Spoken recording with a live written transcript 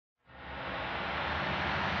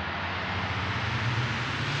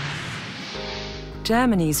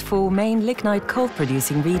Germany's 4 main lignite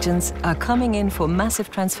coal-producing regions are coming in for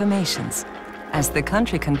massive transformations as the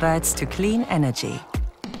country converts to clean energy.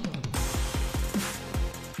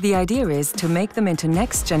 The idea is to make them into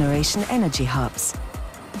next-generation energy hubs,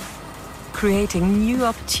 creating new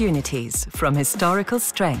opportunities from historical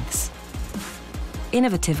strengths.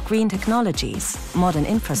 Innovative green technologies, modern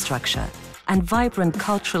infrastructure, and vibrant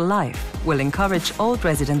cultural life will encourage old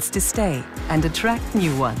residents to stay and attract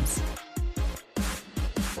new ones.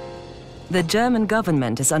 The German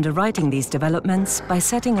government is underwriting these developments by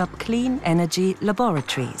setting up clean energy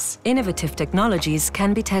laboratories. Innovative technologies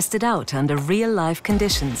can be tested out under real-life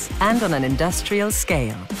conditions and on an industrial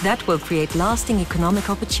scale. That will create lasting economic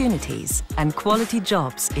opportunities and quality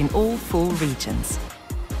jobs in all 4 regions.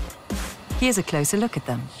 Here's a closer look at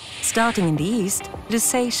them. Starting in the east,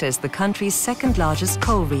 Lusatia is the country's 2nd largest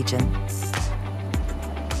coal region.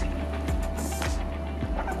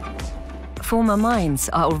 Former mines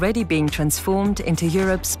are already being transformed into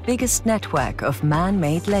Europe's biggest network of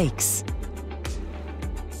man-made lakes.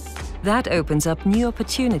 That opens up new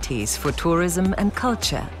opportunities for tourism and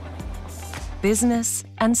culture, business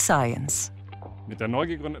and science.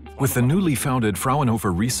 With the newly founded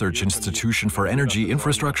Fraunhofer Research Institution for Energy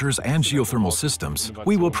Infrastructures and Geothermal Systems,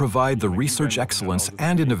 we will provide the research excellence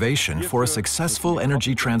and innovation for a successful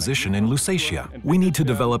energy transition in Lusatia. We need to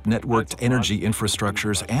develop networked energy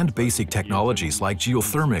infrastructures and basic technologies like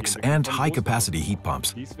geothermics and high-capacity heat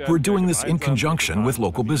pumps. We're doing this in conjunction with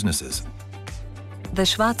local businesses. The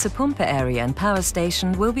Schwarze Pumpe area and power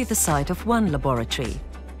station will be the site of one laboratory,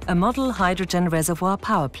 a model hydrogen reservoir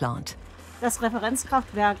power plant. The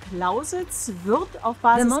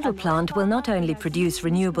model plant will not only produce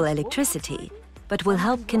renewable electricity, but will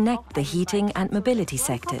help connect the heating and mobility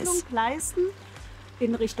sectors. It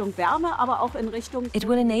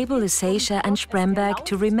will enable Lusatia and Spremberg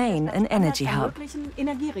to remain an energy hub.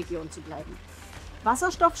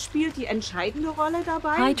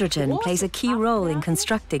 Hydrogen plays a key role in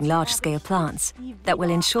constructing large-scale plants that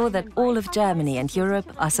will ensure that all of Germany and Europe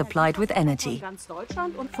are supplied with energy.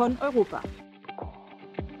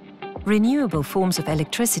 Renewable forms of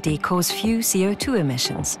electricity cause few CO2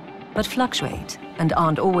 emissions, but fluctuate and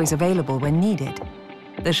aren't always available when needed.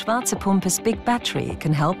 The Schwarze Pumpe's big battery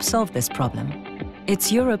can help solve this problem.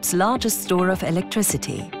 It's Europe's largest store of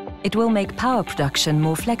electricity. It will make power production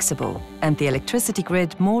more flexible and the electricity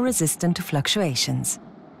grid more resistant to fluctuations.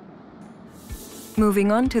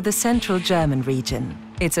 Moving on to the central German region,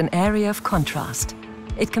 it's an area of contrast.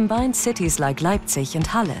 It combines cities like Leipzig and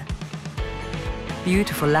Halle,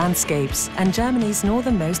 beautiful landscapes and Germany's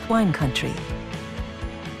northernmost wine country,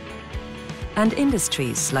 and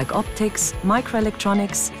industries like optics,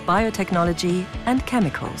 microelectronics, biotechnology and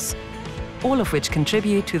chemicals, all of which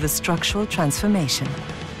contribute to the structural transformation.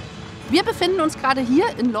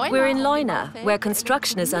 We're in Leuna, where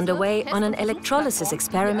construction is underway on an electrolysis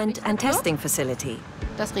experiment and testing facility.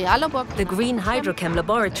 The Green Hydrochem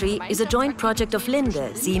Laboratory is a joint project of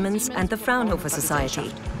Linde, Siemens and the Fraunhofer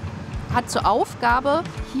Society.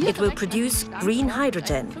 It will produce green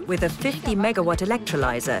hydrogen with a 50-megawatt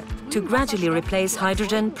electrolyzer to gradually replace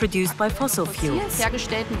hydrogen produced by fossil fuels.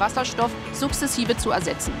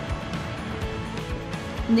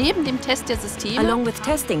 Along with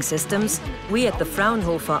testing systems, we at the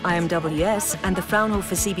Fraunhofer IMWS and the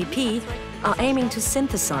Fraunhofer CBP are aiming to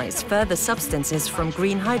synthesize further substances from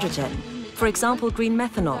green hydrogen, for example green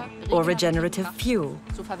methanol or regenerative fuel.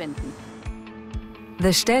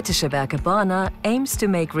 The Städtische Werke Borna aims to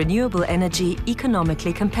make renewable energy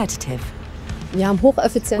economically competitive. We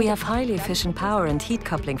have highly efficient power and heat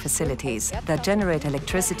coupling facilities that generate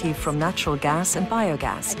electricity from natural gas and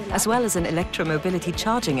biogas, as well as an electromobility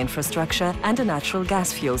charging infrastructure and a natural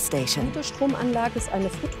gas fuel station.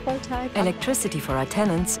 Electricity for our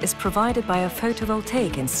tenants is provided by a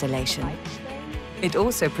photovoltaic installation. It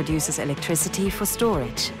also produces electricity for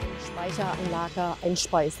storage.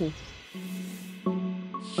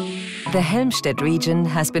 The Helmstedt region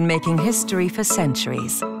has been making history for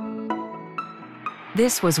centuries.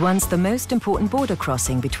 This was once the most important border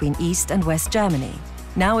crossing between East and West Germany.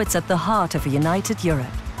 Now it's at the heart of a united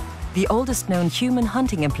Europe. The oldest known human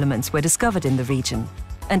hunting implements were discovered in the region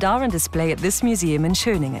and are on display at this museum in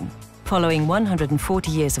Schöningen. Following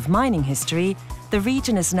 140 years of mining history, the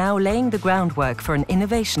region is now laying the groundwork for an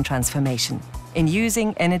innovation transformation in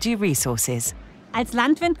using energy resources. At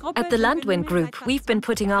the Landwind Group, we've been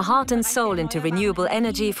putting our heart and soul into renewable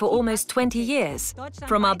energy for almost 20 years.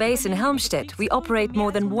 From our base in Helmstedt, we operate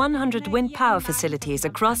more than 100 wind power facilities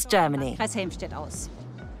across Germany.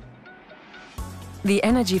 The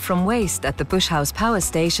energy from waste at the Buschhaus power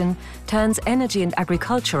station turns energy and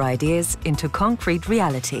agriculture ideas into concrete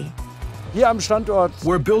reality.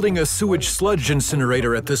 We're building a sewage sludge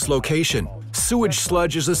incinerator at this location. Sewage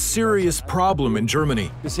sludge is a serious problem in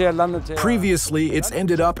Germany. Previously, it's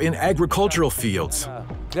ended up in agricultural fields.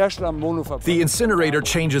 The incinerator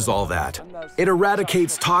changes all that. It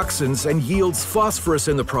eradicates toxins and yields phosphorus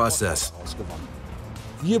in the process.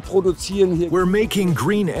 We're making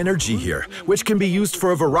green energy here, which can be used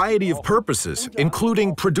for a variety of purposes,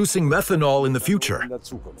 including producing methanol in the future.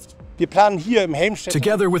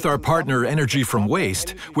 Together with our partner Energy from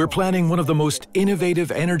Waste, we're planning one of the most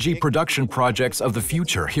innovative energy production projects of the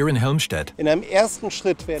future here in Helmstedt.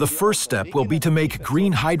 The first step will be to make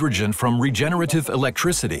green hydrogen from regenerative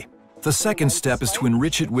electricity. The second step is to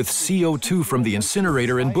enrich it with CO2 from the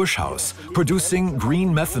incinerator in Buschhaus, producing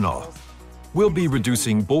green methanol. We'll be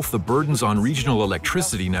reducing both the burdens on regional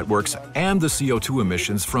electricity networks and the CO2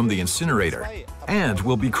 emissions from the incinerator. And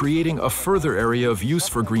we'll be creating a further area of use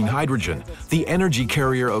for green hydrogen, the energy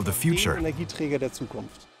carrier of the future.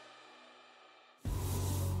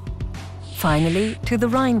 Finally, to the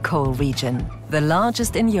Rhine coal region, the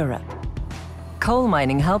largest in Europe. Coal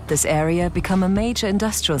mining helped this area become a major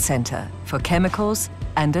industrial center for chemicals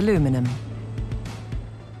and aluminum.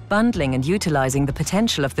 Bundling and utilizing the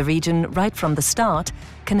potential of the region right from the start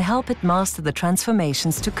can help it master the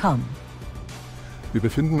transformations to come. We're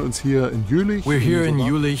here in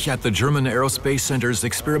Jülich at the German Aerospace Center's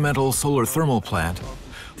experimental solar thermal plant.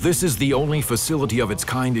 This is the only facility of its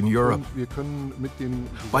kind in Europe.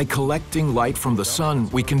 By collecting light from the sun,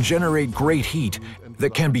 we can generate great heat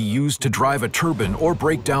that can be used to drive a turbine or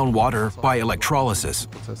break down water by electrolysis.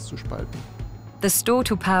 The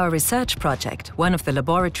Store-to-Power research project, one of the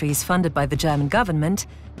laboratories funded by the German government,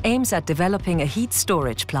 aims at developing a heat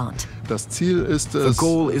storage plant. The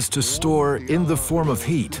goal is to store, in the form of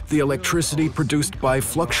heat, the electricity produced by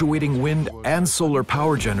fluctuating wind and solar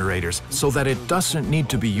power generators so that it doesn't need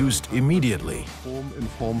to be used immediately.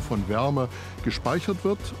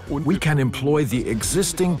 We can employ the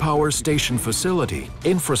existing power station facility,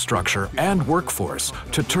 infrastructure and workforce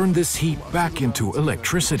to turn this heat back into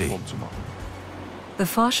electricity. The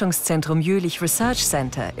Forschungszentrum Jülich Research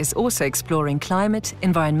Center is also exploring climate,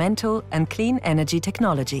 environmental and clean energy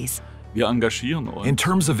technologies. In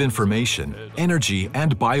terms of information, energy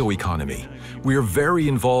and bioeconomy, we are very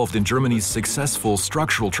involved in Germany's successful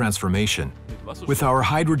structural transformation. With our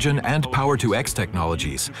hydrogen and power-to-X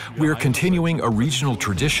technologies, we are continuing a regional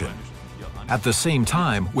tradition. At the same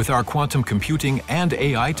time, with our quantum computing and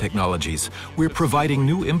AI technologies, we're providing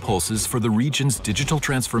new impulses for the region's digital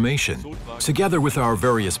transformation. Together with our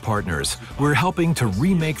various partners, we're helping to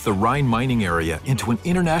remake the Rhine mining area into an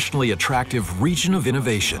internationally attractive region of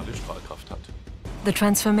innovation. The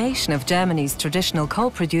transformation of Germany's traditional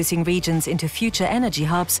coal-producing regions into future energy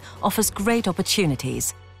hubs offers great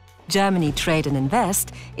opportunities. Germany Trade and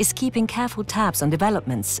Invest is keeping careful tabs on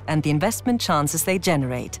developments and the investment chances they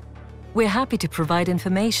generate. We're happy to provide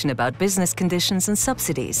information about business conditions and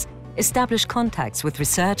subsidies, establish contacts with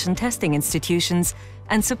research and testing institutions,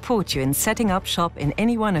 and support you in setting up shop in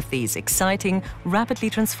any one of these exciting, rapidly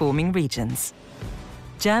transforming regions.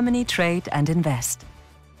 Germany Trade and Invest.